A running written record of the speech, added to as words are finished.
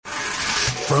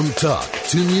From talk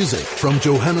to music, from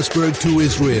Johannesburg to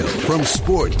Israel, from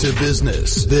sport to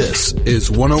business, this is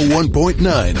 101.9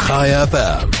 Chai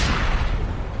FM.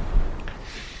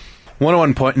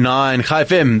 101.9 Chai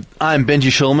FM. I'm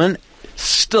Benji Shulman.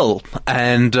 Still,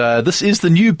 and this is the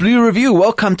New Blue Review.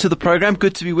 Welcome to the program.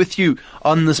 Good to be with you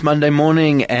on this Monday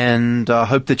morning, and I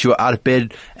hope that you are out of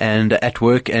bed and at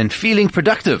work and feeling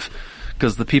productive,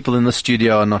 because the people in the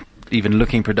studio are not even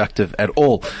looking productive at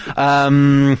all.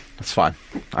 It's fine.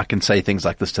 I can say things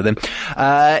like this to them.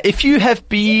 If you have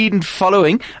been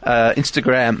following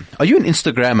Instagram, are you an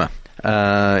Instagrammer?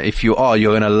 If you are,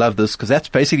 you're going to love this, because that's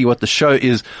basically what the show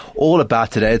is all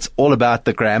about today. It's all about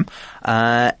the gram.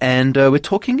 And we're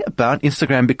talking about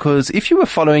Instagram, because if you were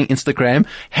following Instagram,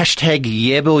 hashtag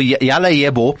Yalla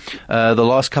Yebo, the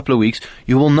last couple of weeks,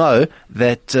 you will know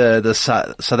that the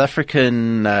South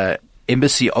African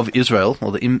Embassy of Israel,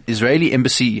 or the Israeli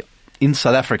Embassy in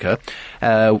South Africa,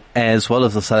 as well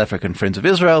as the South African Friends of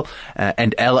Israel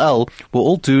and LL, were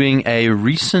all doing a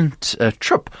recent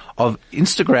trip of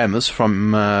Instagrammers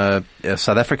from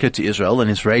South Africa to Israel and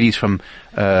Israelis from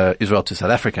Israel to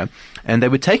South Africa. And they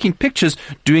were taking pictures,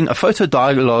 doing a photo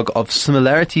dialogue of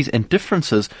similarities and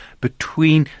differences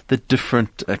between the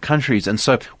different countries. And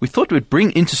so we thought we'd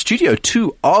bring into studio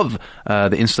two of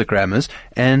the Instagrammers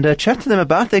and chat to them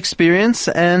about the experience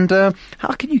and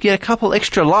how can you get a couple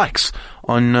extra likes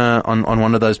on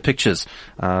one of those pictures.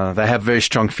 They have very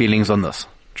strong feelings on this.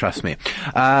 Trust me.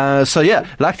 So yeah,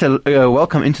 I'd like to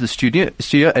welcome into the studio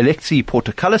Alexi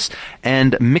Portokalis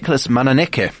and Miklas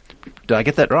Mananeke. Did I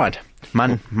get that right?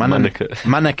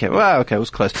 Maneke. Wow, okay, it was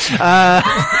close.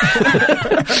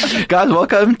 Guys,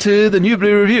 welcome to the New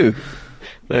Blue Review.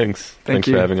 Thanks for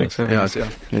having us. Yeah.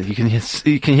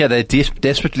 You can hear they're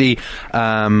desperately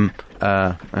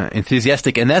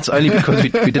enthusiastic, and that's only because we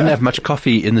didn't have much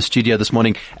coffee in the studio this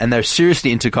morning, and they're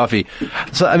seriously into coffee.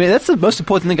 So, I mean, that's the most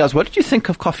important thing, guys. What did you think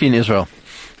of coffee in Israel?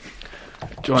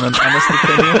 Do you want an honest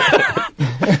opinion?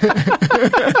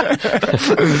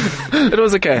 It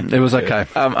was okay.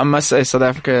 I must say, South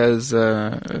Africa has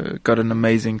got an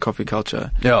amazing coffee culture.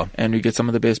 Yeah, and we get some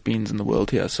of the best beans in the world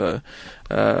here. So,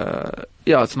 it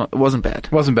wasn't bad.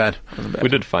 Wasn't bad. We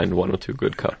did find one or two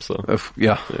good cups, though.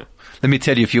 Yeah. Let me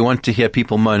tell you, if you want to hear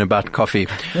people moan about coffee,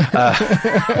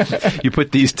 you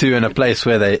put these two in a place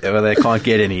where they can't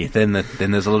get any, then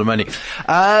there's a lot of money.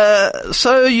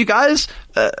 So you guys,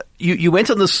 you went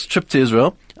on this trip to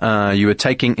Israel. You were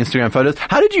taking Instagram photos.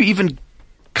 How did you even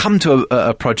come to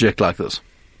a project like this?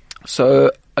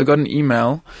 So I got an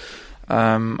email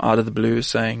out of the blue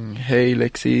saying, "Hey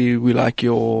Lexi, we like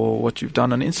what you've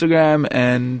done on Instagram,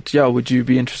 and would you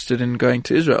be interested in going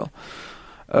to Israel?"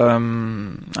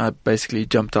 I basically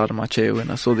jumped out of my chair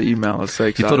when I saw the email. I was so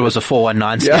excited. You thought it was a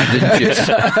 419 scam,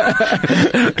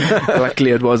 didn't you?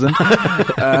 Luckily it wasn't.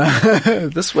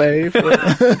 This way.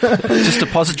 Just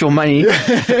deposit your money.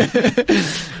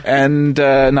 And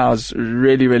I was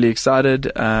really, really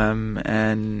excited.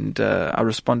 And I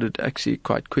responded actually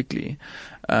quite quickly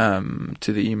to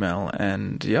the email.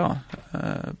 And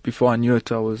before I knew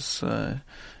it, I was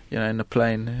in a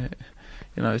plane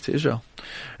to Israel.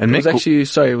 And it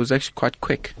was actually quite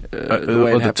quick. The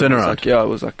way it happened. Turnaround. It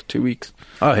was like 2 weeks.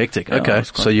 Oh, hectic. Yeah, okay.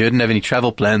 So you didn't have any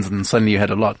travel plans and suddenly you had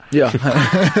a lot. Yeah.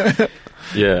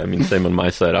 Yeah, I mean, same on my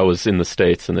side. I was in the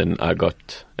States and then I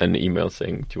got an email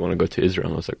saying, "Do you want to go to Israel?"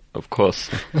 And I was like, "Of course."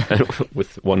 And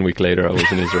with 1 week later, I was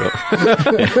in Israel.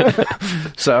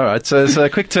 So, all right. So it's a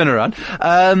quick turnaround.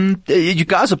 You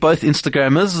guys are both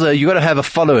Instagrammers. You got to have a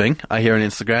following. I hear on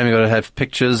Instagram. You got to have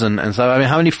pictures and so. I mean,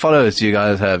 how many followers do you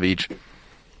guys have each?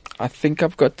 I think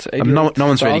I've got 80. No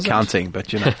one's really counting,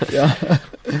 but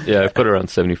Yeah, I've got around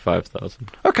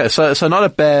 75,000. Okay, so not a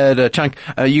bad chunk.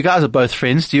 You guys are both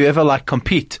friends. Do you ever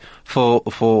compete for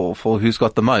who's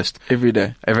got the most? Every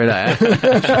day. Eh?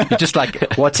 You just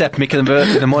WhatsApp Mick in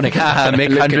the morning. Mick,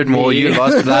 100 more. You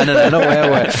lost. No,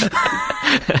 where?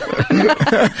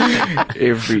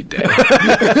 Every day.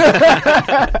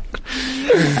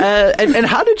 And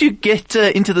how did you get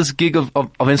into this gig of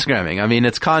Instagramming? I mean,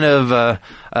 it's kind of a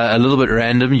little bit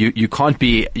random. You can't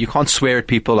swear at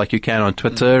people like you can on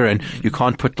Twitter, and you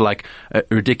can't put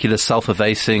ridiculous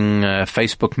self-effacing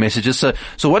Facebook messages.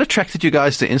 So what attracted you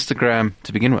guys to Instagram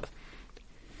to begin with?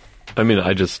 I mean,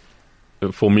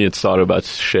 for me, it started about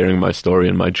sharing my story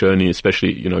and my journey,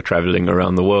 especially, traveling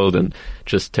around the world and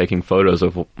just taking photos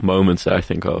of moments that I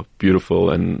think are beautiful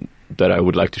and that I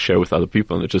would like to share with other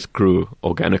people. And it just grew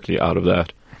organically out of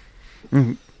that.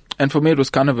 Mm-hmm. And for me, it was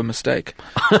kind of a mistake.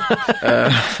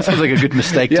 Sounds like a good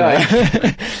mistake to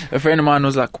make. A friend of mine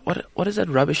was like, what is that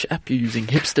rubbish app you're using?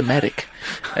 Hipstermatic.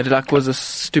 And it like was a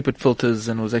stupid filters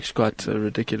and was actually quite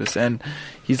ridiculous. And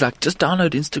he's like, just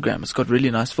download Instagram. It's got really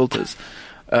nice filters.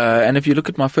 And if you look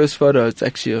at my first photo, it's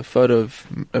actually a photo of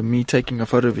me taking a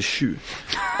photo of a shoe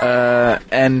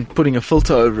and putting a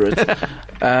filter over it.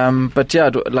 But yeah,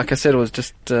 like I said, it was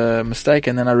just a mistake.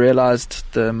 And then I realized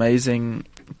the amazing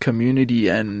community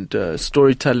and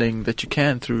storytelling that you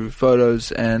can through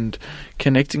photos and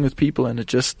connecting with people, and it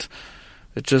just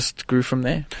grew from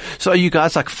there. So are you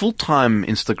guys like full-time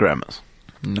Instagrammers?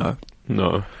 No.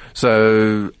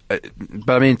 So,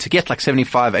 but I mean, to get like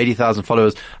 75, 80,000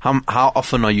 followers, how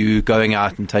often are you going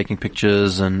out and taking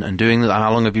pictures and doing that?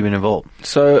 How long have you been involved?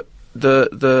 So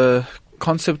the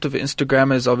concept of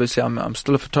Instagram is obviously I'm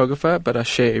still a photographer, but I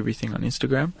share everything on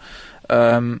Instagram.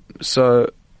 So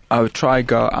I would try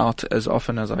go out as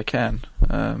often as I can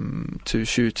to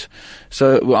shoot.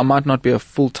 So I might not be a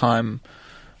full-time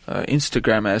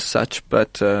Instagrammer as such,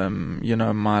 but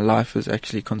my life is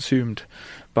actually consumed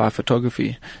by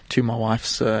photography, to my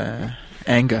wife's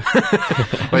anger.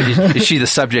 Wait, is she the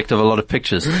subject of a lot of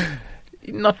pictures?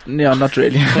 Not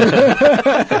really.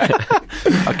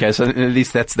 Okay, so at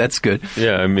least that's good.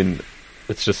 Yeah, I mean,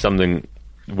 it's just something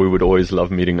we would always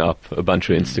love, meeting up a bunch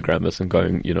of Instagrammers and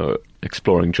going,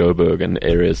 exploring Joburg and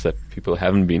areas that people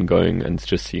haven't been going, and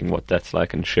just seeing what that's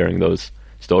like and sharing those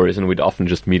stories. And we'd often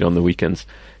just meet on the weekends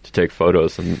to take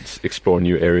photos and explore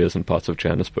new areas and parts of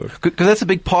Johannesburg. Because that's a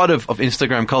big part of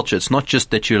Instagram culture. It's not just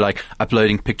that you're like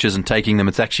uploading pictures and taking them.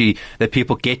 It's actually that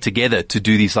people get together to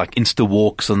do these like Insta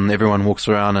walks, and everyone walks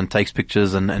around and takes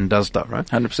pictures and does stuff, right?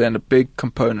 100%. A big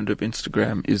component of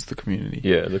Instagram is the community.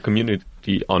 Yeah, the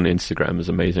community on Instagram is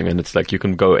amazing. And it's like you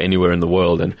can go anywhere in the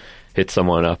world and hit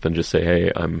someone up and just say,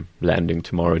 hey, I'm landing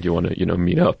tomorrow. Do you want to,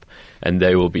 meet up? And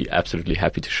they will be absolutely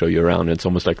happy to show you around. It's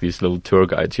almost like these little tour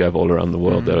guides you have all around the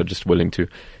world that are just willing to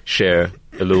share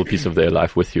a little piece of their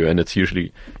life with you. And it's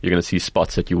usually, you're going to see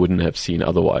spots that you wouldn't have seen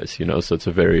otherwise, So it's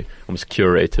a very almost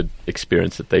curated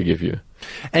experience that they give you.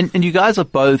 And you guys are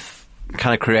both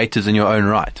kind of creators in your own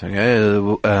right, okay?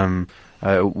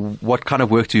 What kind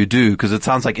of work do you do? Because it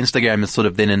sounds like Instagram is sort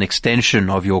of then an extension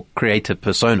of your creative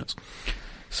personas.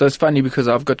 So it's funny because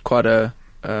I've got quite a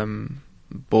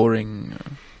boring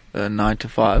 9 to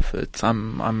 5.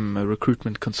 I'm a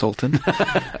recruitment consultant.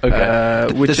 Okay.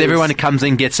 Does everyone who comes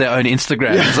in gets their own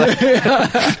Instagram? Yeah.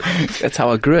 That's how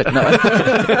I grew it.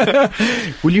 No.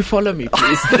 Will you follow me,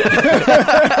 please?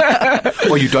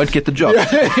 Or you don't get the job.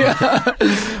 Yeah.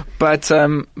 But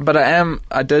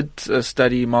I did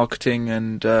study marketing,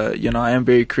 and I am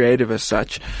very creative as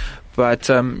such. But,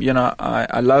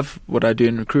 I love what I do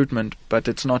in recruitment, but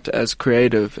it's not as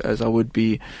creative as I would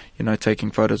be,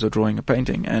 taking photos or drawing a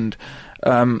painting. And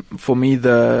for me,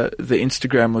 the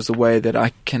Instagram was the way that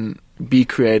I can be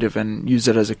creative and use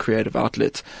it as a creative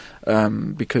outlet,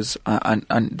 because I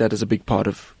that is a big part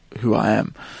of who I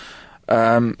am.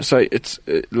 So it's,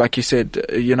 like you said,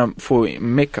 for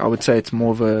Mick, I would say it's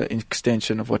more of an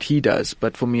extension of what he does.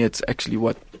 But for me, it's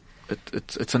actually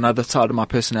it's another side of my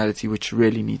personality which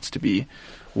really needs to be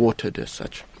watered as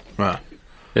such. Right.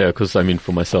 Yeah, because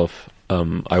for myself,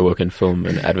 I work in film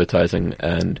and advertising,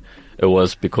 and it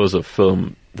was because of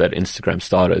film that Instagram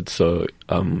started. So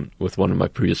with one of my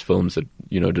previous films that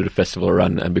did a festival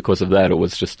run, and because of that, it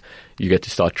was just you get to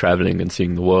start traveling and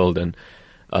seeing the world, and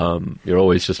you're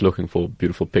always just looking for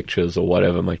beautiful pictures or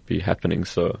whatever might be happening.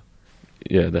 So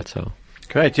yeah, that's how.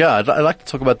 Great, yeah. I'd like to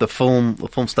talk about the film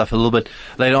stuff a little bit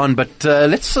later on, but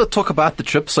let's talk about the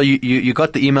trip. So you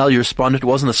got the email, you responded. It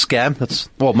wasn't a scam.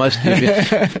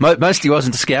 Mostly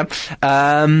wasn't a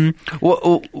scam.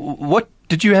 What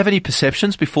did you have any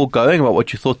perceptions before going about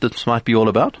what you thought this might be all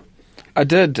about? I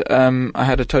did. I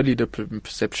had a totally different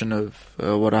perception of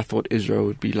what I thought Israel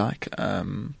would be like. I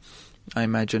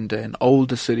imagined an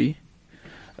older city.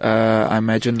 I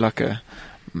imagined like a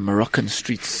Moroccan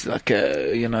streets, like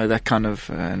that kind of,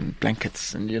 and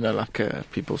blankets, and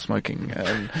people smoking,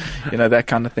 and that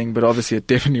kind of thing. But obviously, it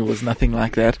definitely was nothing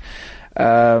like that.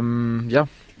 Yeah.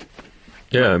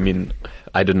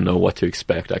 I didn't know what to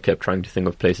expect. I kept trying to think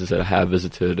of places that I have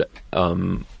visited,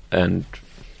 and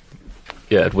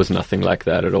yeah, it was nothing like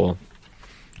that at all.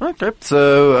 Okay,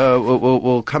 so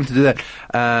we'll come to do that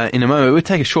in a moment. We'll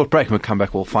take a short break and we'll come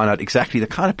back. We'll find out exactly the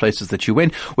kind of places that you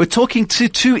went. We're talking to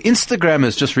two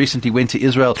Instagrammers just recently went to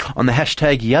Israel on the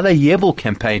hashtag Yalla Yebel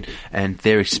campaign and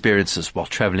their experiences while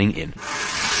traveling in.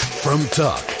 From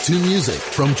talk to music,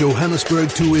 from Johannesburg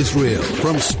to Israel,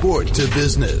 from sport to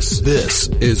business, this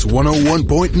is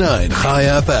 101.9 High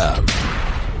FM.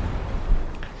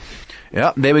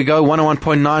 Yeah, there we go,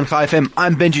 101.9 Chai FM.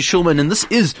 I'm Benji Shulman, and this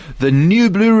is the New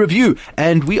Blue Review,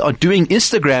 and we are doing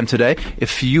Instagram today.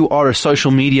 If you are a social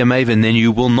media maven, then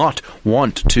you will not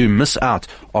want to miss out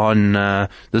on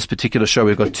this particular show.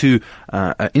 We've got two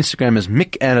Instagrammers,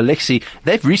 Mick and Alexi.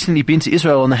 They've recently been to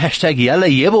Israel on the hashtag Yalla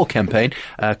Yebel campaign,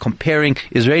 comparing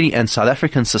Israeli and South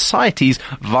African societies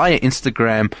via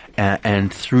Instagram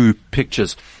and through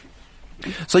pictures.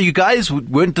 So you guys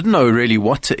didn't know really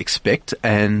what to expect,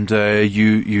 and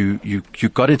you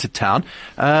got into town.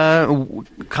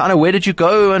 Kind of, where did you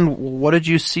go, and what did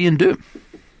you see and do?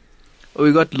 Well,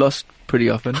 we got lost pretty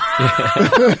often.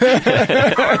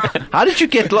 How did you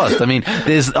get lost? I mean,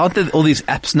 aren't there all these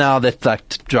apps now that like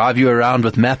drive you around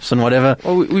with maps and whatever?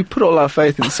 Well, we put all our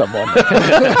faith in someone.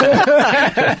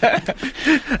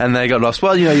 And they got lost.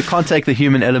 Well, you can't take the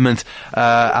human element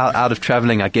out of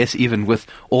traveling, I guess, even with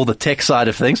all the tech side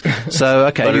of things. So,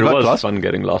 okay, but you got lost. It was fun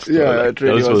getting lost. Yeah, it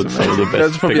really those was. Were some of the best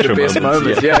That's probably the best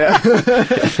moments. Yeah.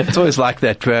 It's always like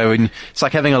that. It's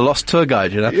like having a lost tour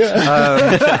guide, Yeah.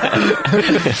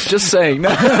 Just saying.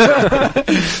 No,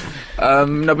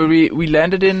 but we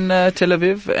landed in Tel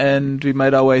Aviv, and we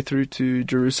made our way through to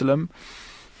Jerusalem.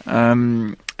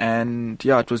 And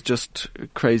yeah, it was just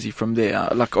crazy from there.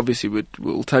 Like, obviously,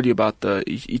 we'll tell you about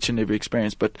each and every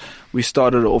experience, but we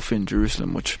started off in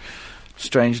Jerusalem, which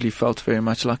strangely felt very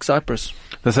much like Cyprus.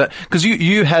 Because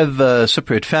you have a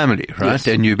Cypriot family, right? Yes.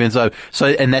 And you've been so,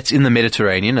 and that's in the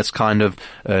Mediterranean. It's kind of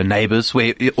neighbors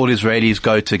where all Israelis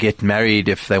go to get married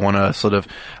if they want to sort of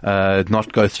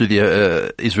not go through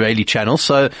the Israeli channel.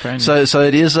 So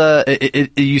it is.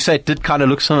 You say it did kind of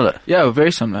look similar. Yeah,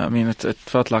 very similar. I mean, it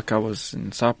felt like I was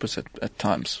in Cyprus at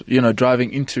times.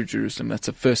 Driving into Jerusalem, that's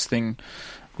the first thing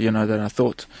that I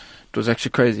thought. It was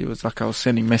actually crazy. It was like I was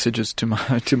sending messages to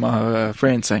my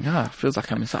friends saying, it feels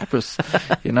like I'm in Cyprus.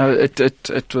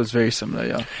 It was very similar,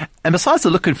 yeah. And besides the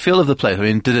look and feel of the place, I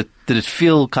mean, did it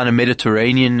feel kind of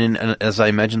Mediterranean as I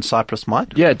imagine Cyprus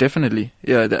might? Yeah, definitely.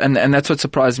 Yeah, and that's what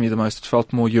surprised me the most. It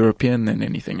felt more European than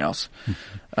anything else.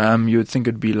 You would think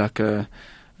it'd be like a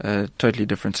totally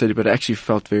different city, but it actually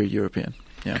felt very European.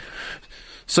 Yeah.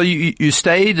 So you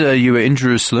stayed, you were in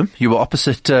Jerusalem, you were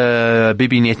opposite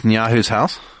Bibi Netanyahu's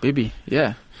house. Bibi,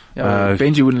 yeah.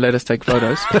 Benji wouldn't let us take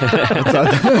photos.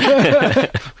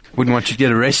 Wouldn't want you to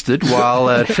get arrested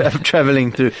while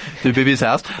traveling through Bibi's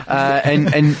house.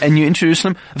 And you're in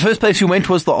Jerusalem. The first place you went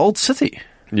was the Old City.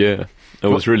 Yeah, it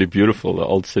was really beautiful, the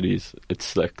Old Cities.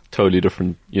 It's like totally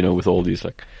different, with all these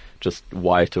like just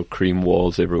white or cream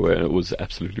walls everywhere. It was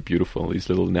absolutely beautiful, these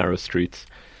little narrow streets.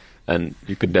 And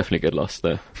you could definitely get lost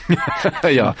there.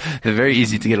 Yeah, they're very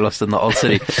easy to get lost in the Old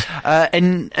City.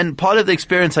 And part of the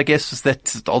experience, I guess, is that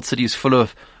the Old City is full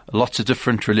of lots of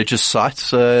different religious sites.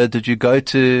 Did you go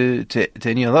to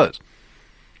any of those?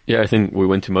 Yeah, I think we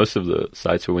went to most of the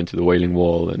sites. We went to the Wailing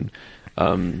Wall and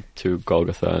to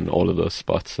Golgotha and all of those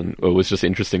spots. And it was just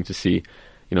interesting to see,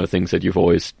 things that you've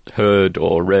always heard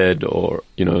or read or,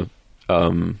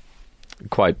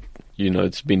 quite,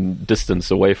 it's been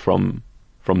distanced away from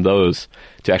those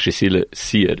to actually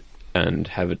see it and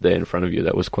have it there in front of you.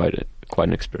 That was quite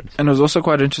an experience. And it was also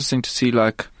quite interesting to see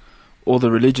like all the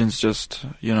religions just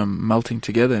melting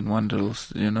together in one little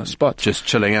spot, just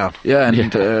chilling out. Yeah,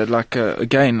 and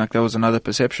again, like there was another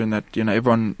perception that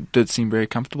everyone did seem very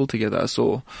comfortable together. I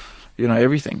saw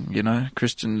everything,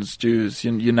 Christians, Jews,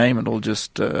 you name it, all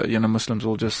just Muslims,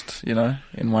 all just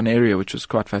in one area, which was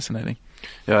quite fascinating.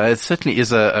 Yeah, it certainly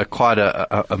is quite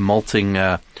a molting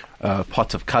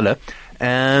pot of colour,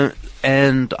 and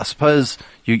I suppose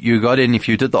you got in, if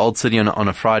you did the Old City on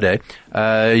a Friday,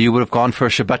 you would have gone for a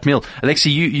Shabbat meal.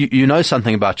 Alexi, you know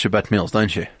something about Shabbat meals,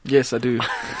 don't you? Yes, I do.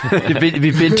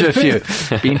 You've been to a few.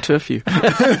 Been to a few.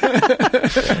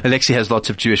 Alexi has lots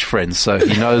of Jewish friends, so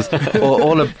he knows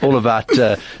all about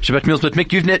Shabbat meals. But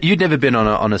Mick, you'd never been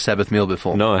on a Sabbath meal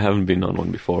before. No, I haven't been on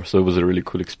one before, so it was a really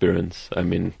cool experience. I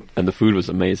mean, and the food was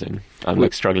amazing. I'm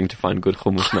like struggling to find good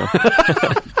hummus now.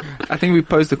 I think we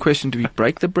posed the question: do we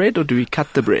break the bread or do we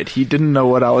cut the bread? He didn't know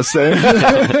what I was saying.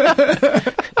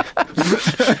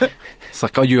 It's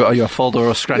like, are you a folder or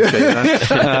a scruncher?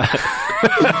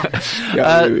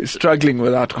 We're struggling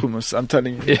without hummus, I'm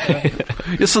telling you.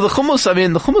 Yeah, so the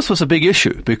hummus was a big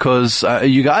issue because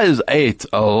you guys ate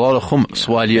a lot of hummus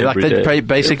while you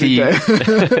basically.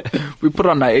 We put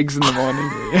on our eggs in the morning.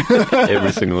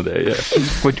 Every single day, yeah.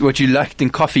 What you lacked in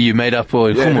coffee, you made up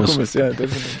with hummus. Hummus, yeah,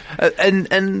 definitely.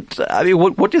 And I mean,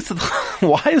 what is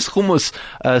why is hummus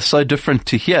so different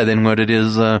to here than what it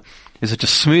is? Is it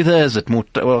just smoother? Is it more?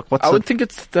 I would think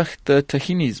it's the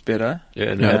tahini is better.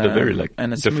 Yeah, and it had a very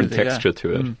different texture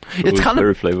to it. It's kind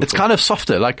very of flavorful. It's kind of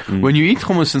softer. Like when you eat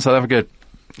hummus in South Africa,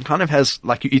 kind of has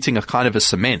like you're eating a kind of a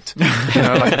cement, you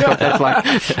know, like, got that, like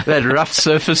that rough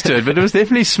surface to it. But it was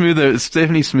definitely smoother. It's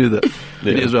definitely smoother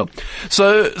as well.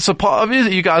 So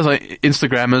obviously you guys are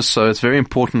Instagrammers, so it's very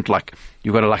important. Like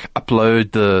you've got to like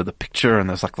upload the picture, and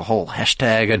there's like the whole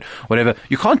hashtag and whatever.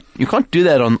 You can't do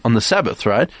that on the Sabbath,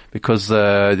 right? Because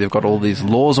they've got all these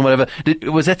laws and whatever.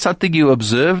 Was that something you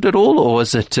observed at all, or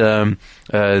was it?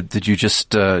 Did you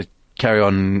just carry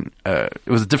on?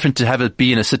 Was it different to have it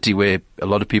be in a city where a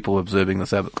lot of people were observing the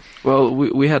Sabbath? Well,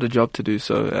 we had a job to do,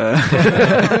 so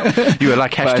you were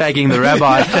like hashtagging the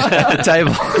rabbi at the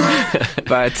table.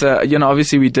 But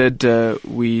obviously we did.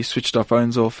 We switched our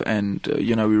phones off, and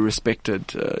we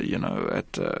respected,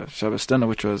 at Shabbos dinner,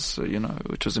 which was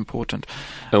important.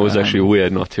 It was actually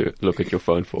weird not to look at your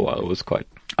phone for a while. It was quite.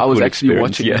 I was cool actually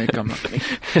watching yeah. Nick. I'm like,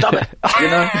 stop it!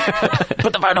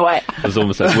 Put the phone away. It was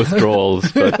almost like withdrawals,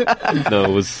 but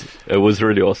no, it was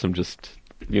really awesome just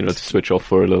to switch off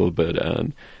for a little bit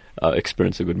and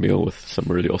experience a good meal with some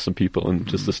really awesome people, and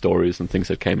just the stories and things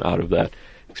that came out of that.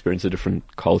 Experience a different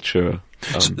culture.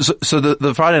 So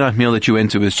the Friday night meal that you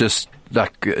went to was just a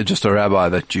rabbi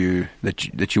that you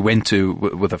went to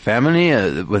with a family.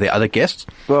 Were there other guests?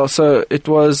 Well, so it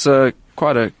was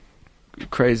quite a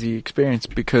crazy experience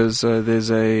because there's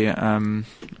a I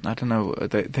don't know,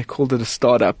 they called it a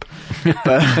startup,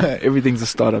 but everything's a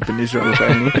startup in Israel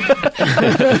apparently.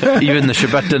 Even the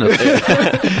Shabbat dinners.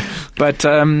 But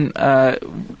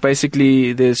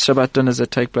basically there's Shabbat dinners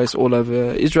that take place all over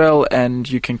Israel, and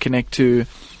you can connect to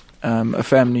a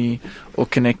family or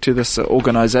connect to this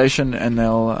organization, and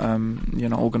they'll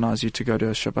organize you to go to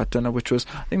a Shabbat dinner, which was,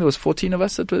 I think there was 14 of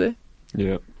us that were there.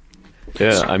 Yeah.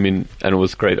 Yeah, I mean, and it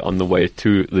was great on the way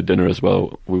to the dinner as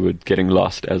well. We were getting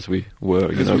lost as we were,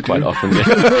 quite often.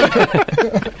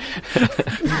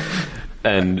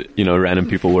 And, random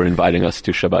people were inviting us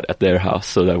to Shabbat at their house.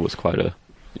 So that was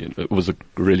it was a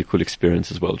really cool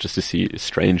experience as well, just to see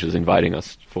strangers inviting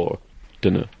us for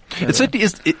dinner. It certainly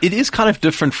is. It is kind of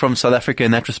different from South Africa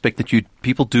in that respect that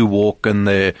people do walk, and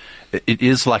it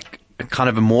is like kind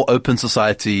of a more open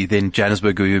society than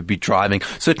Johannesburg, where you'd be driving.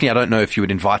 Certainly, I don't know if you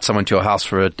would invite someone to your house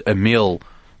for a meal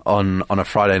on a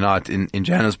Friday night in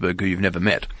Johannesburg who you've never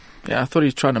met. Yeah, I thought he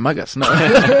was trying to mug us. No,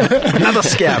 another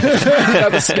scam.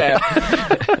 Another scam.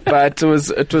 But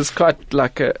it was quite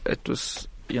like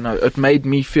it made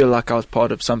me feel like I was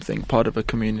part of something, part of a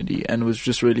community, and it was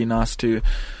just really nice to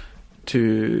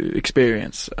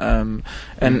experience. And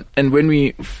when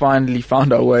we finally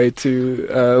found our way to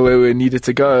where we needed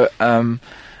to go,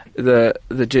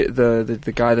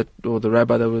 the guy or the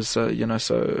rabbi that was so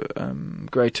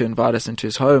great to invite us into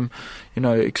his home,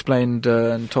 explained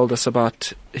and told us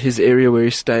about his area where he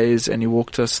stays, and he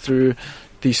walked us through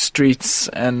these streets,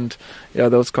 and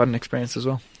that was quite an experience as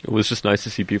well. It was just nice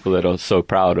to see people that are so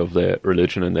proud of their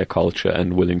religion and their culture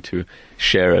and willing to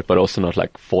share it, but also not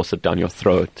like force it down your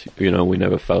throat. We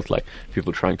never felt like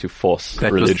people trying to force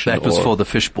religion. That was for the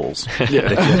fish balls. Yeah.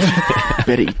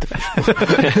 Better eat the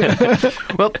fish balls.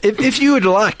 Well, if you would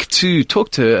like to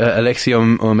talk to Alexi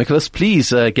or Nicholas,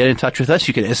 please get in touch with us.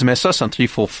 You can SMS us on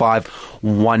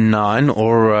 34519,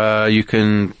 or you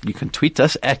can tweet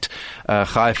us at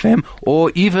Chai FM,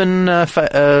 or even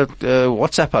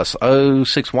WhatsApp us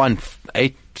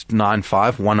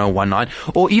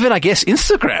 061-895-1019, or even, I guess,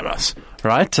 Instagram us,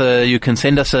 right? You can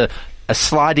send us a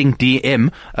sliding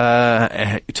DM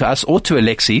to us or to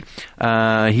Alexi.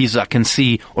 He's, I can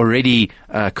see, already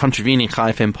contravening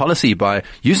Chai FM policy by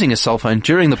using his cell phone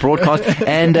during the broadcast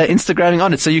and Instagramming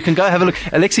on it. So you can go have a look.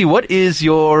 Alexi, what is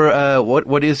your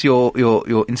what is your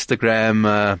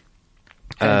Instagram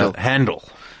handle?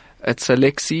 It's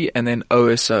Alexi and then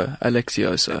OSO,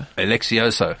 Alexioso.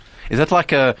 Alexioso. Is that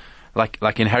like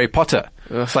in Harry Potter?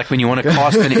 It's like when you want to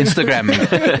cast an Instagram,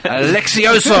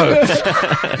 Alexioso.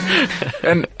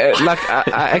 And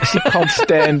I actually can't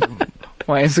stand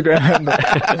my Instagram handle.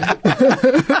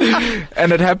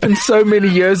 And it happened so many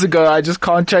years ago, I just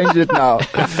can't change it now.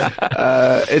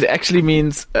 It actually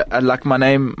means, like my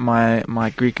name,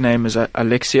 my Greek name is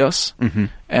Alexios,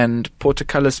 and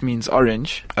portocallis means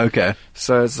orange. Okay.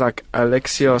 So it's like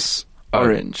Alexios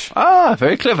Orange. Ah,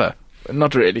 very clever.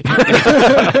 Not really.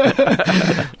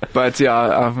 But yeah,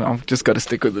 I've just got to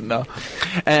stick with it now.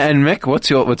 And Mick, what's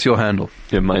your handle?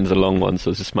 Yeah, mine's a long one,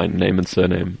 so it's just my name and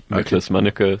surname. Okay. Miklas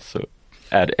Manneke, so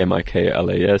at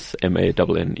Miklas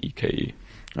Manneke.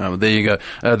 Oh, there you go.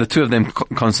 The two of them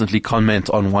constantly comment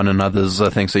on one another's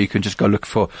things, so you can just go look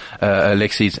for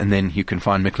Alexi's, and then you can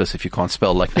find Miklas if you can't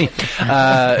spell like me.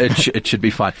 It should be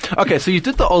fine. Okay, so you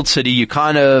did the Old City. You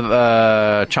kind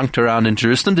of chunked around in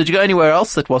Jerusalem. Did you go anywhere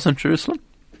else that wasn't Jerusalem?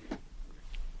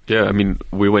 Yeah, I mean,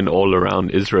 we went all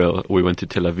around Israel. We went to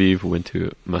Tel Aviv, we went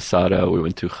to Masada, we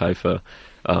went to Haifa,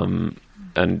 and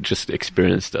just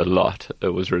experienced a lot.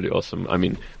 It was really awesome. I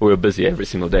mean, we were busy every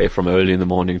single day from early in the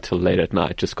morning till late at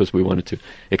night just because we wanted to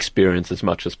experience as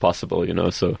much as possible,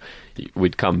 So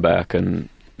we'd come back and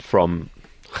from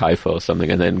Haifa or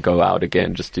something and then go out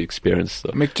again just to experience the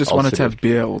Mick just wanted to have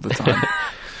beer all the time.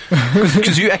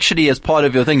 Because you actually, as part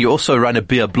of your thing, you also run a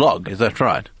beer blog. Is that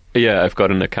right? Yeah, I've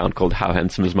got an account called How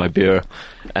Handsome Is My Beer,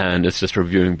 and it's just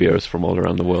reviewing beers from all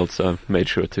around the world, so I've made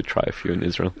sure to try a few in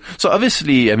Israel. So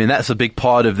obviously, I mean, that's a big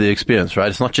part of the experience, right?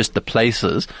 It's not just the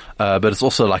places, but it's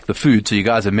also like the food. So you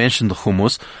guys have mentioned the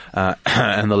hummus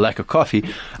and the lack of coffee.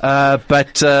 I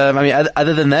mean,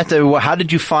 other than that, how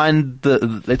did you find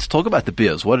let's talk about the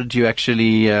beers. What did you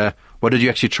actually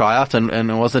try out,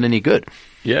 and was it any good?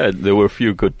 Yeah, there were a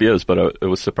few good beers, but it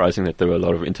was surprising that there were a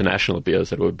lot of international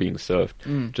beers that were being served,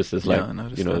 just as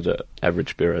the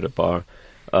average beer at a bar.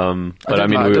 I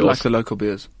did like the local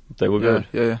beers. They were good.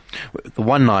 Yeah. The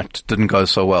one night didn't go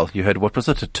so well. You had, what was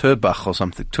it, a Turbach or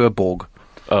something? Turborg.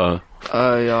 Yeah,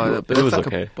 but it was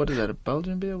okay. What is that? A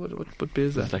Belgian beer? What beer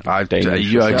is that? Like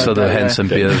Danish. So the handsome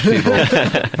beer people.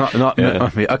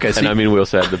 not me. Okay. And I mean, we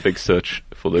also had the big search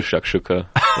for the shakshuka.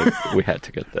 We had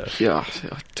to get that. Yeah,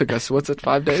 it took us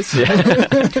 5 days?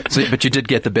 Yeah. But you did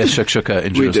get the best shakshuka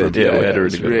in Jerusalem. We did. Yeah, we had a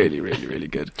really good. Really, really, really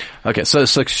good. Okay, so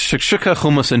shakshuka,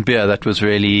 hummus, and beer. That was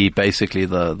really basically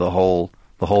the whole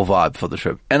vibe for the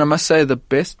trip. And I must say, the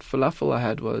best falafel I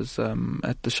had was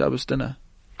at the Shabbos dinner.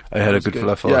 I had a good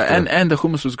falafel. Yeah, and the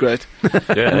hummus was great.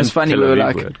 Yeah, and it's funny, we were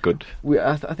like, good.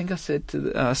 I think I said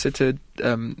to her,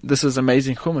 this is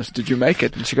amazing hummus. Did you make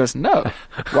it? And she goes, no.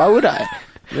 Why would I?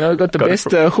 I got the best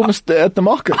hummus at the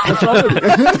market. What's wrong with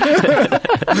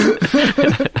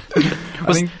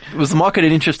it? Was the market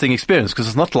an interesting experience? Because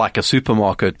it's not like a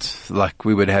supermarket like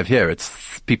we would have here. It's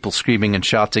people screaming and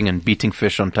shouting and beating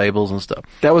fish on tables and stuff.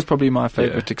 That was probably my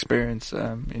favorite experience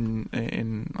on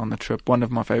the trip. One of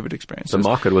my favorite experiences. The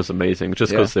market was amazing,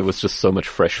 just because there was just so much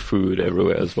fresh food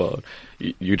everywhere as well.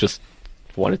 You just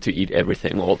wanted to eat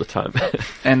everything all the time.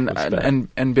 and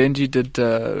Benji did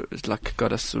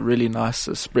got us a really nice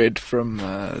spread from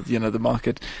the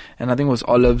market, and I think it was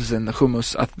olives and the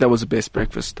hummus. That was the best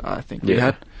breakfast I think we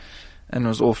had, and it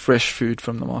was all fresh food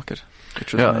from the market,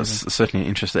 which was amazing. It's certainly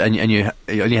interesting. And you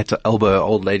only had to elbow an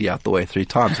old lady out the way 3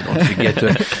 times in order to get to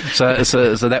it. So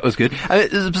that was good.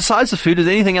 Besides the food, is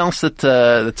there anything else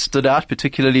that stood out,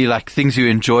 particularly like things you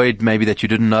enjoyed, maybe that you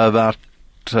didn't know about?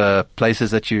 Places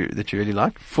that you really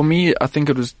like? For me, I think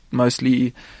it was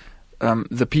mostly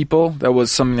the people. That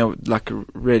was something that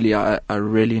really I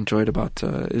really enjoyed about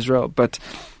Israel. But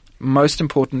most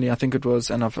importantly, I think it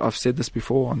was, and I've said this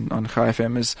before on Chai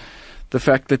FM, is the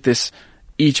fact that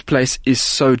each place is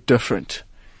so different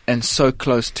and so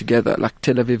close together. Like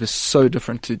Tel Aviv is so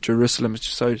different to Jerusalem, which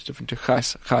is so different to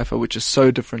Haifa, which is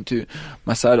so different to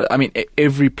Masada. I mean,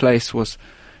 every place was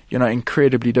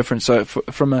incredibly different. So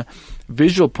from a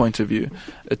visual point of view,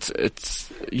 it's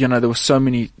there were so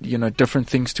many different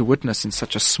things to witness in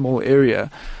such a small area.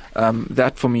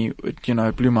 That for me,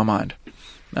 blew my mind.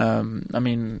 I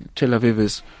mean, Tel Aviv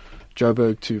is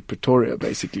Joburg to Pretoria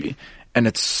basically, and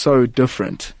it's so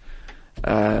different.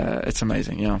 It's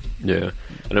amazing. Yeah.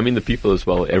 And I mean the people as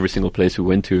well. Every single place we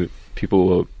went to, people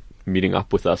were meeting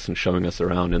up with us and showing us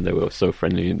around, and they were so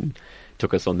friendly and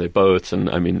took us on their boats. And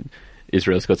I mean,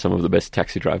 Israel's got some of the best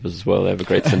taxi drivers as well. They have a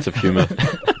great sense of humor.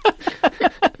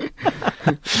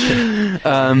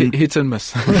 Hit and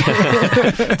miss.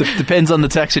 Depends on the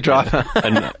taxi driver.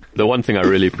 And the one thing I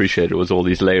really appreciated was all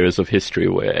these layers of history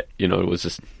where, it was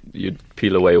just, you'd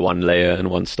peel away one layer and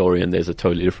one story and there's a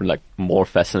totally different, more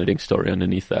fascinating story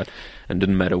underneath that. And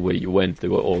didn't matter where you went, there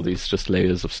were all these just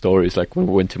layers of stories, like when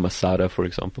we went to Masada, for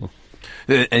example.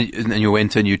 And you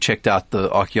went and you checked out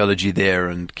the archaeology there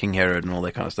and King Herod and all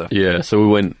that kind of stuff. Yeah,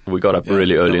 so we got up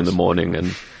really early in the morning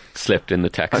and slept in the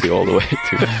taxi all the way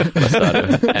to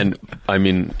Masada. And I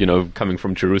mean, coming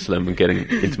from Jerusalem and getting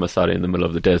into Masada in the middle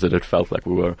of the desert, it felt like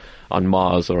we were on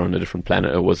Mars or on a different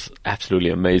planet. It was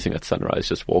absolutely amazing at sunrise,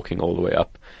 just walking all the way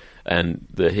up. And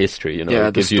the history,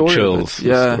 it gives you chills.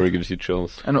 The story gives you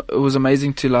chills. And it was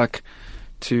amazing to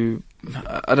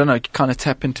I don't know, kind of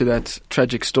tap into that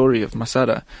tragic story of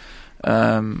Masada,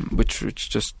 which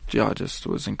just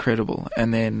was incredible.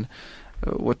 And then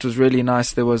what was really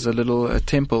nice, there was a little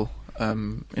temple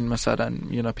in Masada,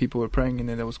 and people were praying in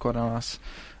there. That was quite a nice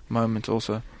moment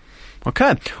also.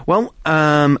 Okay, well,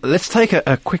 let's take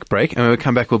a quick break, and when we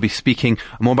come back, we'll be speaking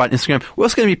more about Instagram. We're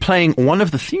also going to be playing one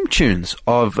of the theme tunes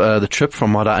of the trip,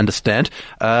 from what I understand.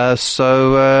 Let's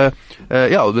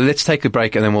take a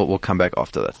break, and then we'll come back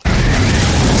after that.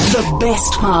 The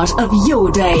best part of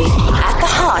your day. At the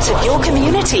heart of your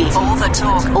community. All the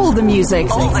talk. All the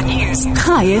music. All the news.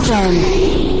 Chai FM.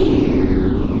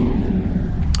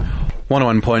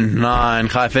 101.9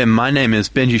 Chai FM. My name is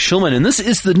Benji Shulman, and this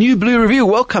is the New Blue Review.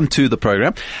 Welcome to the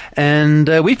program. And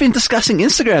we've been discussing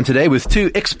Instagram today with two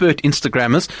expert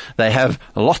Instagrammers. They have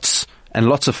lots and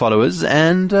lots of followers,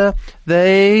 and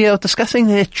they are discussing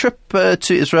their trip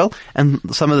to Israel and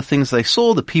some of the things they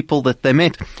saw, the people that they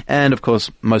met, and of course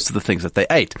most of the things that they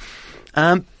ate.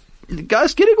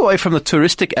 Guys, getting away from the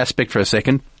touristic aspect for a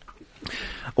second,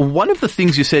 one of the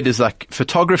things you said is like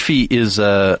photography is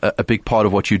a big part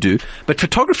of what you do, but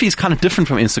photography is kind of different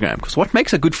from Instagram, because what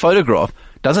makes a good photograph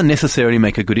doesn't necessarily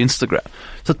make a good Instagram.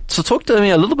 So talk to me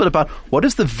a little bit about what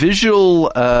is the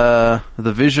visual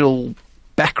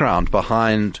background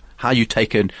behind how you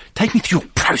take me through your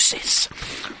process.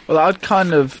 Well, I'd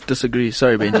kind of disagree.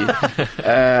 Sorry,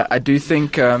 Benji. I do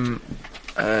think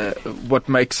what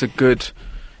makes a good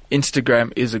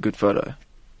Instagram is a good photo.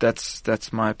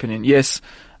 That's my opinion. Yes,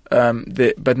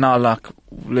 but now,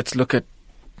 let's look at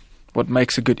what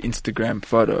makes a good Instagram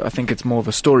photo. I think it's more of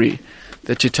a story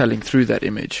that you're telling through that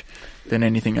image than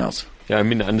anything else. Yeah, I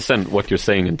mean, I understand what you're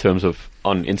saying in terms of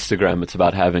on Instagram, it's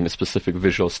about having a specific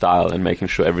visual style and making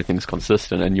sure everything's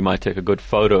consistent. And you might take a good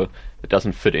photo that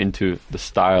doesn't fit into the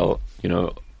style,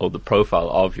 or the profile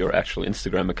of your actual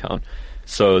Instagram account.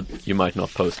 So you might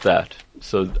not post that.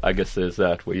 So I guess there's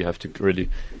that where you have to really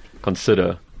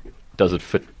consider, does it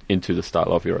fit into the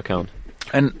style of your account?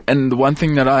 And the one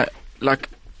thing that I like,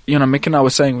 Mick and I were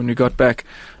saying when we got back,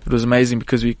 it was amazing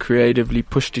because we creatively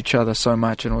pushed each other so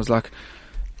much, and it was like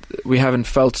we haven't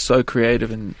felt so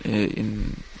creative in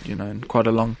quite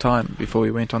a long time before we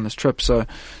went on this trip. So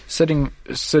sitting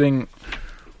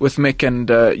with Mick and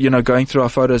going through our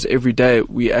photos every day,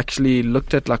 we actually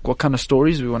looked at like what kind of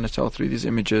stories we want to tell through these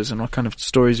images and what kind of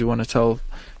stories we want to tell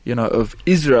of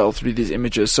Israel through these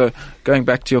images. So going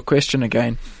back to your question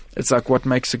again, it's like what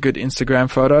makes a good Instagram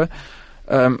photo.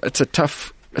 It's a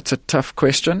tough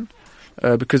question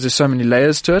because there's so many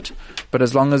layers to it. But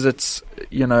as long as it's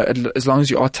as long as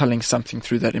you are telling something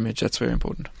through that image, that's very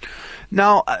important.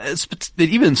 Now,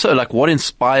 even so, like what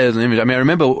inspires an image? I mean, I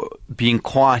remember being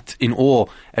quite in awe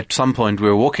at some point. We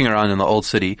were walking around in the old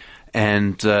city,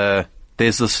 and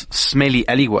there's this smelly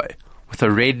alleyway with a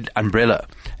red umbrella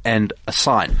and a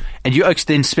sign. And you oaks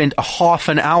then spent a half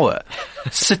an hour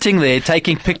sitting there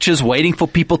taking pictures, waiting for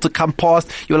people to come past.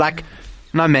 You're like,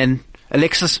 no, man,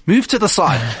 Alexis, move to the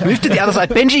side. Move to the other side.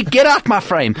 Benji, get out my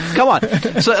frame. Come on.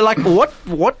 So, like,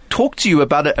 what talked to you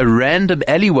about a random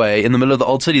alleyway in the middle of the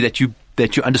old city that you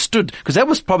understood? Because that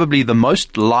was probably the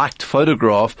most liked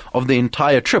photograph of the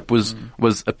entire trip was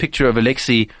a picture of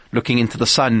Alexi looking into the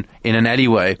sun in an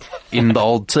alleyway in the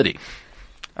old city.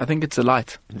 I think it's a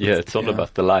light. Yeah, it's all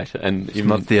about the light. And it's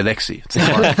not the Alexi. It's the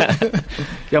light.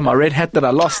 Yeah, my red hat that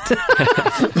I lost.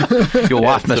 Your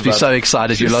wife must be so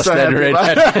excited you lost that red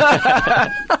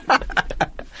hat.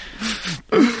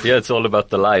 Yeah, it's all about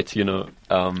the light,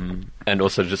 and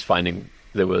also just finding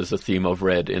there was a theme of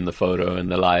red in the photo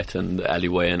and the light and the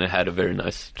alleyway, and it had a very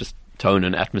nice just tone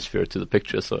and atmosphere to the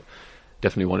picture. So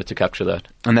definitely wanted to capture that.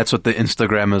 And that's what the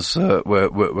Instagrammers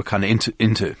were kind of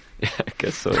into. Yeah, I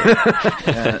guess so.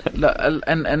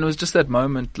 And it was just that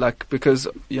moment, like, because,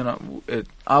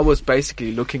 I was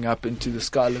basically looking up into the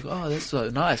sky, like, oh, that's so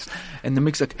nice. And the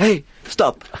mix like, hey,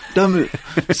 stop, don't move.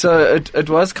 So it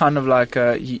was kind of like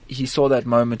he saw that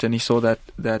moment and he saw that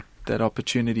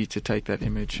opportunity to take that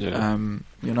image. Yeah.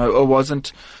 It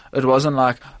wasn't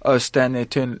like, oh, stand there,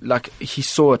 turn, like, he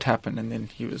saw it happen and then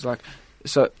he was like,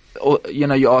 so,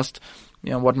 you asked,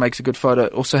 what makes a good photo?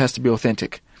 It also has to be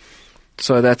authentic.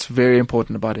 So that's very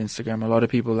important about Instagram. A lot of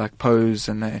people like pose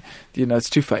and they, it's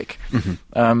too fake.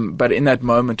 Mm-hmm. But in that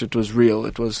moment, it was real.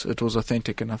 It was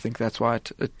authentic, and I think that's why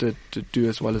it did do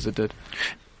as well as it did.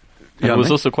 Yeah, it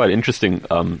was also quite interesting.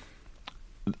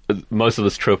 Most of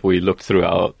this trip, we looked through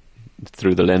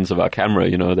the lens of our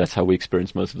camera. That's how we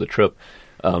experienced most of the trip.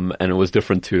 And it was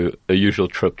different to a usual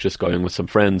trip, just going with some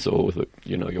friends or with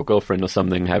your girlfriend or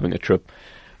something, having a trip.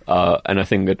 And I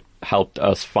think it helped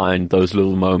us find those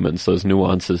little moments, those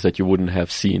nuances that you wouldn't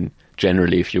have seen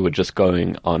generally if you were just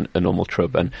going on a normal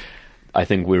trip. And I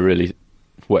think we really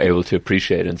were able to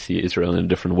appreciate and see Israel in a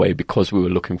different way because we were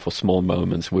looking for small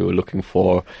moments. We were looking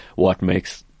for what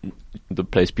makes the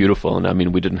place beautiful. And I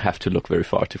mean, we didn't have to look very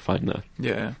far to find that.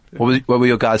 Yeah. What were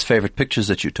your guys' favorite pictures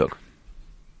that you took?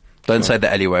 Don't say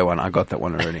the alleyway one. I got that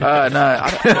one already. No,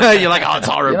 I You're like, oh, it's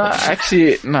horrible.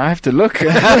 actually, no, I have to look.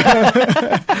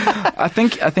 I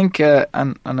think,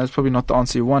 and that's probably not the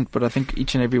answer you want, but I think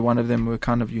each and every one of them were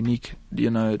kind of unique,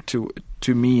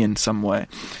 to me in some way.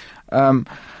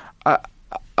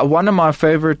 One of my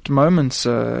favorite moments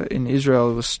in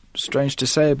Israel was strange to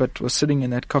say, but was sitting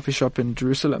in that coffee shop in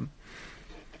Jerusalem.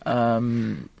 As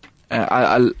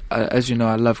you know,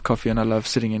 I love coffee and I love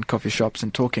sitting in coffee shops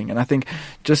and talking. And I think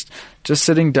just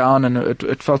sitting down, and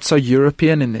it felt so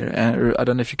European in there. And I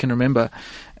don't know if you can remember.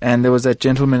 And there was that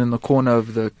gentleman in the corner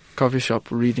of the coffee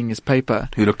shop reading his paper.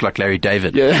 Who looked like Larry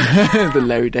David. Yeah, the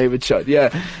Larry David shot.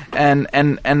 Yeah,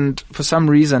 and for some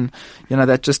reason,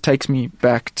 that just takes me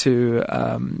back to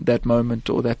that moment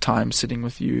or that time sitting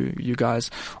with you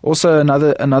guys. Also,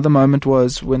 another moment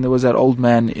was when there was that old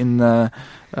man in the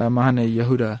Mahane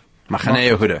Yehuda. Mahane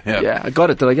Yehuda, yeah. Yeah, I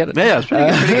got it. Did I get it? Yeah, it's pretty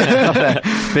good. Not bad.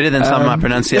 Better than some of my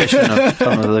pronunciation of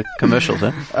some of the commercials,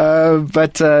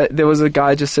 But there was a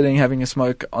guy just sitting having a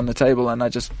smoke on the table, and I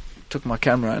just took my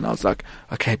camera and I was like,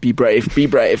 okay, be brave.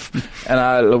 And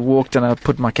I walked and I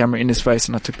put my camera in his face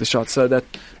and I took the shot. So that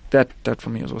for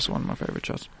me was also one of my favorite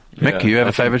shots. Mick, do you have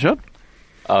a favorite shot?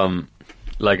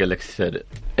 Like Alexi said,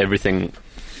 everything...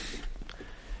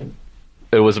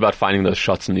 It was about finding those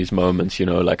shots in these moments,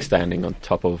 like standing on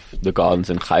top of the gardens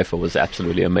in Haifa was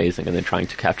absolutely amazing, and then trying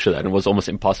to capture that. And it was almost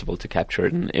impossible to capture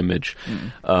it in an image.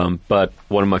 But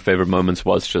one of my favorite moments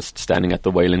was just standing at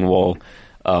the Wailing Wall,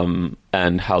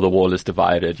 and how the wall is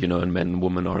divided, and men and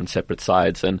women are on separate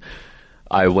sides. And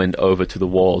I went over to the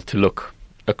wall to look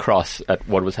across at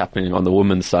what was happening on the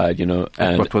women's side, and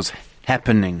what was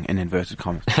happening in inverted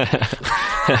commas.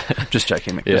 Just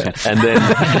joking, Mick. Yeah. And then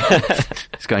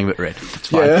it's going a bit red. It's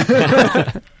fine.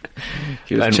 Yeah.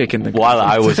 He was checking the while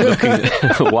I was looking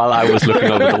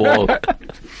over the wall.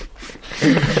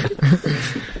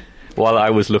 While I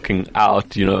was looking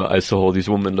out, I saw all these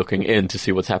women looking in to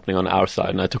see what's happening on our side,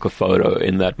 and I took a photo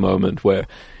in that moment where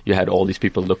you had all these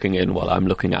people looking in while I'm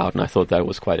looking out, and I thought that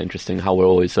was quite interesting, how we're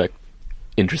always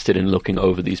interested in looking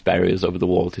over these barriers over the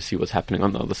wall to see what's happening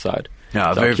on the other side.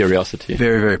 Yeah, very curiosity.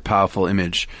 Very, very powerful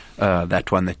image,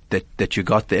 that one that you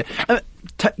got there.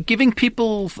 Giving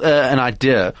people an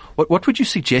idea, what would you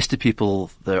suggest to people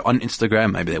on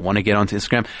Instagram? Maybe they want to get onto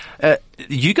Instagram.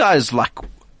 You guys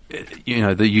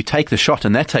you take the shot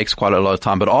and that takes quite a lot of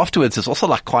time, but afterwards it's also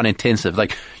quite intensive.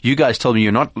 You guys told me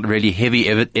you're not really heavy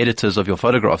editors of your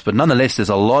photographs, but nonetheless there's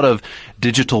a lot of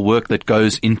digital work that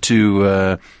goes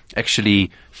into actually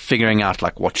figuring out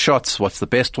what shots, what's the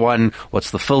best one,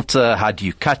 what's the filter, how do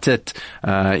you cut it?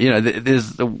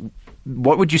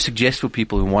 What would you suggest for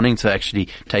people who are wanting to actually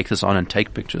take this on and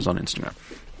take pictures on Instagram?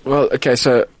 Well, okay,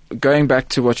 so going back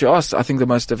to what you asked, I think the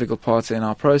most difficult part in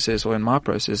our process, or in my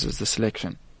process, is the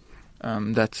selection.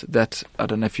 That I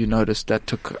don't know if you noticed, that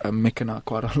took Mick and I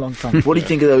quite a long time. What do you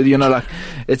think of that?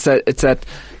 It's that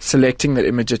selecting that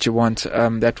image that you want,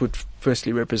 that would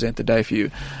firstly represent the day for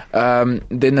you. Then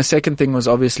the second thing was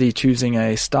obviously choosing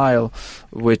a style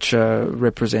which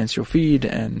represents your feed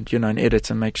and, and edits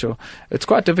and make sure. It's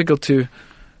quite difficult to,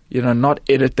 not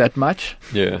edit that much.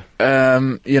 Yeah.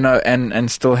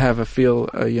 And still have a feel,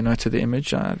 to the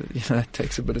image. It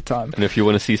takes a bit of time. And if you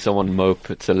want to see someone mope,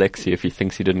 it's Alexi if he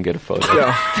thinks he didn't get a photo.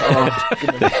 Yeah. Oh,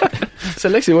 goodness. So,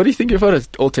 Alexi, what do you think your photo's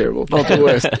all terrible? Not the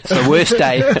worst. It's the worst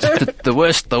day.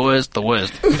 It's the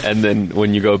worst. And then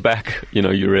when you go back,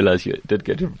 you realize you did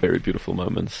get very beautiful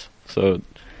moments. So,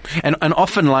 and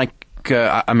often I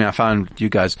found you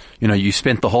guys, you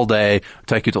spent the whole day,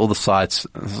 take you to all the sites.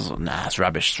 It's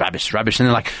rubbish. And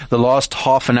then the last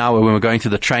half an hour when we're going to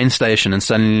the train station, and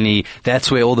suddenly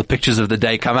that's where all the pictures of the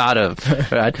day come out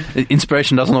of, right?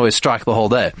 Inspiration doesn't always strike the whole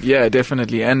day. Yeah,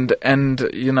 definitely. And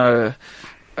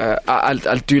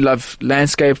I do love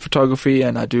landscape photography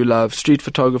and I do love street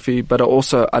photography, but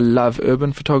I love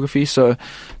urban photography. So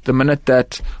the minute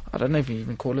that, I don't know if you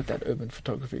even call it that, urban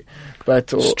photography, but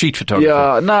street photography.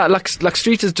 Yeah, no, like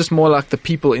street is just more like the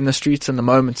people in the streets and the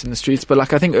moments in the streets. But I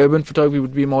think urban photography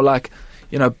would be more like,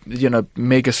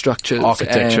 mega structures,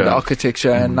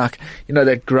 architecture, and that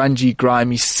grungy,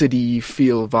 grimy city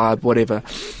feel vibe, whatever.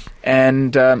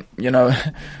 And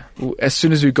as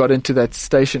soon as we got into that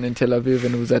station in Tel Aviv,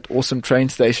 and it was that awesome train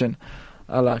station,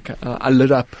 I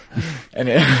lit up, and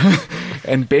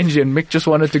Benji and Mick just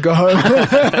wanted to go home.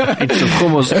 Eat some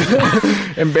hummus.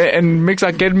 and Mick's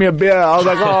like, get me a beer. I was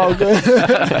like,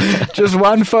 oh, just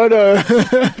one photo.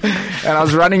 And I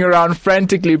was running around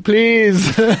frantically,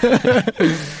 please.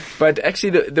 But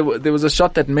actually, there was a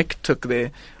shot that Mick took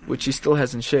there, which he still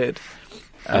hasn't shared.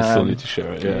 I still need to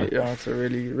share it. Yeah, it's a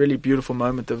really, really beautiful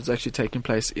moment that was actually taking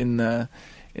place in the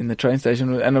in the train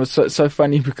station, and it was so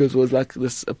funny because it was like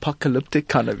this apocalyptic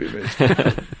kind of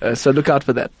image. So look out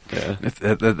for that. Yeah.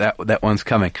 That one's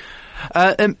coming.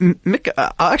 And Mick,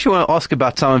 I actually want to ask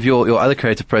about some of your other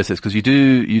creative process, because you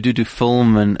do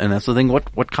film and that sort of thing.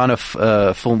 What kind of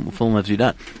film have you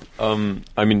done?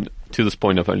 I mean, to this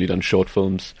point, I've only done short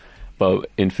films, both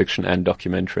in fiction and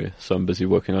documentary. So I'm busy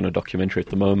working on a documentary at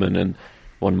the moment, and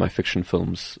one of my fiction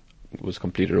films was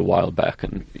completed a while back,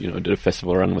 and did a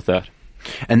festival run with that.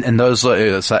 And those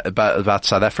about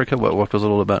South Africa. What was it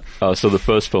all about? So the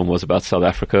first film was about South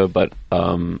Africa, but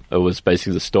it was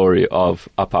basically the story of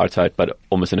apartheid, but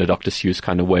almost in a Dr. Seuss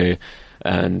kind of way.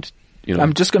 And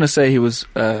I'm just going to say he was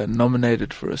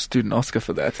nominated for a student Oscar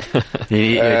for that.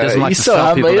 He doesn't like to so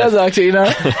sell people. He doesn't actually,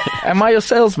 am I your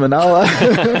salesman?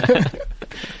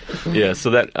 Yeah, so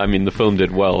the film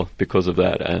did well because of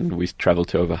that, and we traveled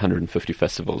to over 150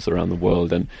 festivals around the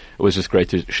world, and it was just great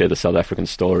to share the South African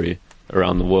story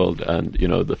around the world, and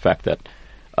the fact that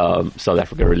South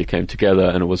Africa really came together,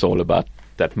 and it was all about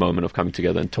that moment of coming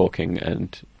together and talking,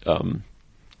 and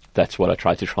that's what I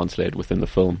tried to translate within the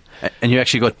film. And you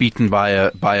actually got beaten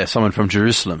by someone from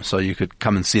Jerusalem, so you could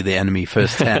come and see the enemy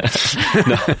firsthand.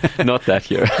 No, not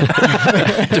that year.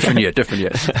 Different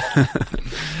year.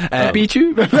 I beat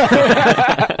you?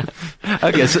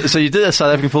 Okay, so you did a South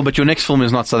African film, but your next film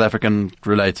is not South African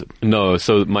related. No,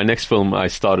 so my next film I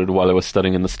started while I was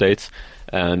studying in the States,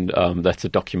 and that's a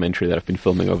documentary that I've been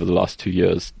filming over the last 2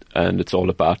 years, and it's all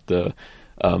about the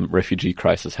refugee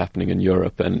crisis happening in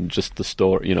Europe, and just the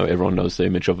story. Everyone knows the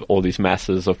image of all these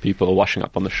masses of people washing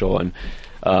up on the shore, and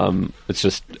it's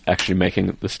just actually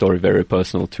making the story very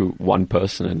personal to one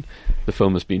person. And the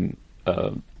film has been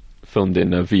filmed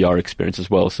in a VR experience as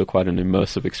well, so quite an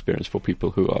immersive experience for people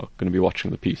who are going to be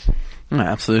watching the piece.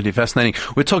 Absolutely fascinating.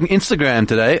 We're talking Instagram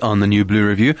today on the New Blue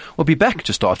Review. We'll be back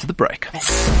just after the break.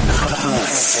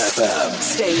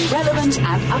 Stay relevant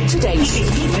and up to date.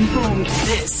 Keep informed.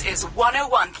 This is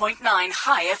 101.9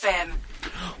 High FM.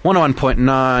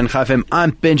 101.9 High FM.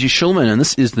 I'm Benji Shulman, and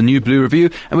this is the New Blue Review.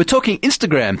 And we're talking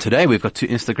Instagram today. We've got two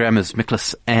Instagrammers,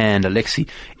 Miklas and Alexi,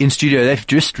 in studio. They've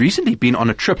just recently been on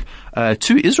a trip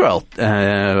to Israel,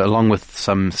 along with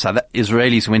some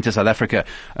Israelis who went to South Africa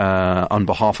on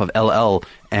behalf of LL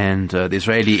and the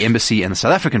Israeli embassy and the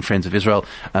South African Friends of Israel,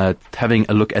 having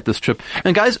a look at this trip.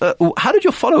 And guys, how did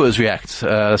your followers react?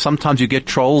 Sometimes you get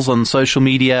trolls on social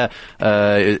media.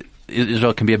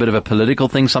 Israel can be a bit of a political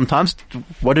thing sometimes.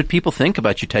 What did people think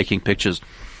about you taking pictures?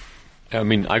 I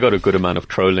mean, I got a good amount of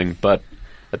trolling, but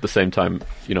at the same time,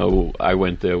 I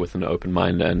went there with an open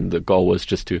mind, and the goal was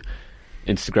just to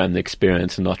Instagram the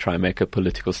experience and not try and make a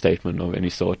political statement of any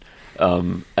sort.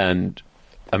 And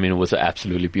I mean, it was an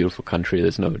absolutely beautiful country.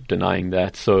 There's no denying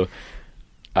that. So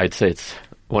I'd say it's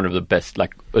one of the best,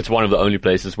 it's one of the only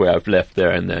places where I've left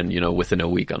there, and then, within a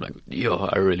week I'm like,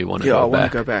 I really want to go back. Yeah, I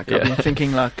want to go back. Yeah. I've been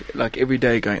thinking like every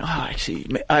day going, I actually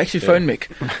phoned Mick.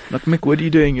 Like, Mick, what are you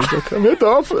doing? He's like, I'm at the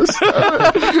office.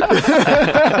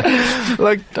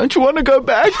 Like, don't you want to go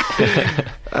back?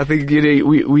 I think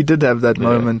we did have that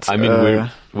moment. I mean,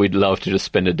 we'd love to just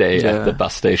spend a day at the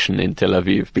bus station in Tel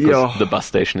Aviv, because the bus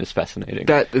station is fascinating.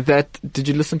 Did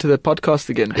you listen to that podcast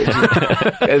again?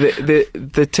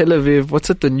 The Tel Aviv, what's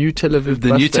it? The new Tel Aviv.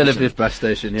 The new Tel Aviv bus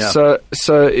station. Yeah.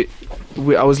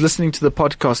 I was listening to the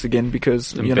podcast again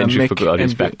because Benji Mick forgot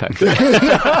his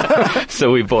backpack,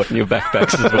 so we bought new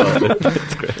backpacks as well.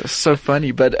 That's great. So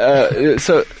funny, but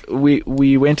so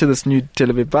we went to this new Tel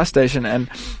Aviv bus station, and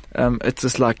it's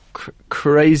this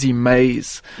crazy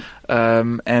maze.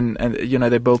 And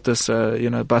they built this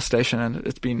bus station, and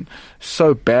it's been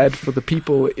so bad for the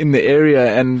people in the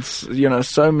area, and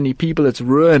so many people it's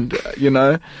ruined,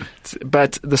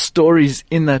 but the stories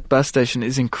in that bus station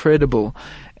is incredible,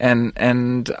 and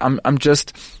I'm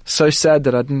just so sad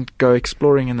that I didn't go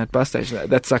exploring in that bus station.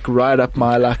 That's right up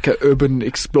my urban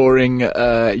exploring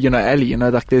alley.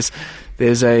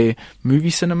 There's a movie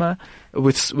cinema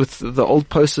with the old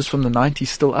posters from the 90s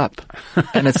still up,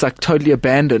 and it's totally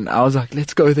abandoned. I was like,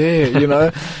 let's go there,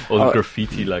 Or the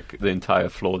graffiti, the entire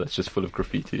floor that's just full of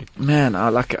graffiti. Man,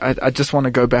 I just want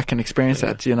to go back and experience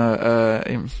that,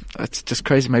 it's just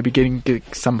crazy. Maybe getting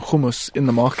some hummus in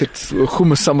the market, or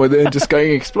hummus somewhere there, and just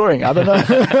going exploring. I don't know.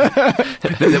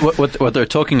 What they're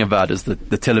talking about is that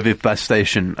the Tel Aviv bus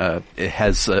station it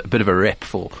has a bit of a rep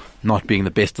for not being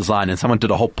the best design. And someone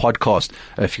did a whole podcast.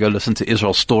 If you go listen to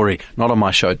Israel's Story, not on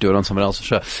my show, do it on someone else's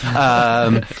show.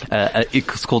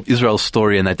 It's called Israel's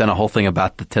Story, and they've done a whole thing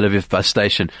about the Tel Aviv bus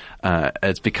station.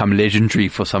 It's become legendary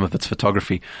for some of its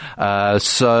photography.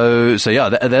 So yeah,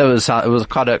 it was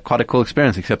quite a cool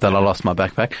experience, except that I lost my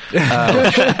backpack.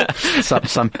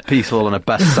 Some people on a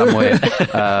bus somewhere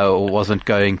wasn't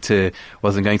going to.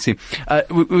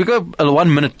 We got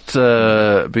 1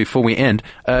 minute before we end.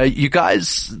 You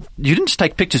guys, you didn't just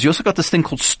take pictures. You also got this thing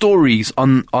called Stories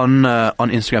on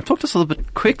Instagram. Talk to us a little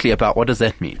bit quickly about what does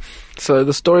that mean. So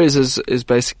the Stories is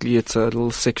basically, it's a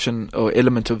little section or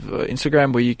element of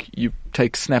Instagram where you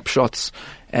take snapshots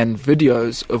and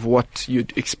videos of what you're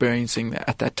experiencing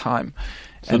at that time.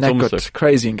 So and that got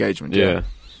crazy engagement. Yeah.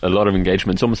 A lot of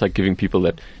engagement. It's almost like giving people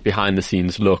that behind the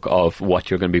scenes look of what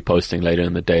you're going to be posting later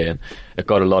in the day. And it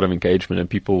got a lot of engagement, and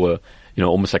people were,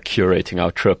 almost like curating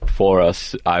our trip for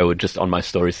us. I would just on my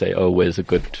story say, oh, where's a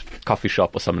good coffee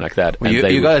shop or something like that. Well,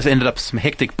 you guys ended up some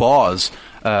hectic bars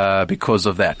because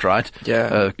of that, right?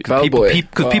 Yeah.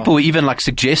 People were even like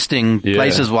suggesting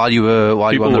places while you were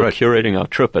on the road. People were curating our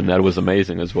trip, and that was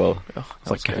amazing as well.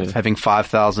 It's like having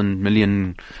 5,000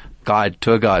 million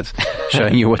tour guides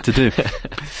showing you what to do.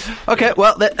 Okay,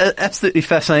 well, absolutely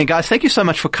fascinating, guys. Thank you so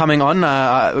much for coming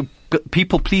on.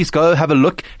 People, please go have a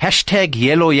look. Hashtag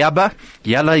Yellow Yaba,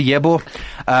 Yalla Yebo.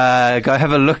 Go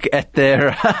have a look at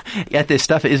their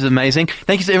stuff. It is amazing.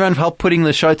 Thank you to everyone for help putting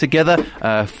the show together.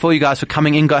 For you guys for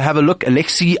coming in, go have a look.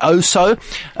 Alexi Oso.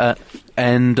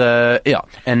 And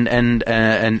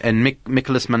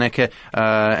Nicholas Maneke,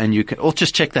 and you can all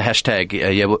just check the hashtag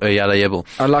Yalla Yebel.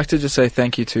 I'd like to just say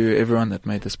thank you to everyone that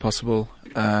made this possible,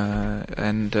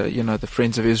 and the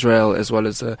Friends of Israel as well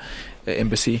as the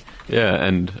embassy. Yeah,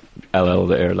 and LL,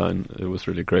 the airline. It was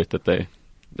really great that the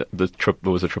trip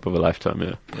was a trip of a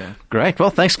lifetime. Yeah. Great.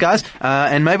 Well, thanks, guys,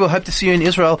 and maybe we'll hope to see you in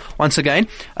Israel once again.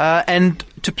 And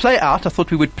to play out, I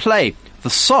thought we would play the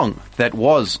song that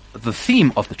was the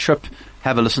theme of the trip.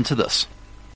 Have a listen to this.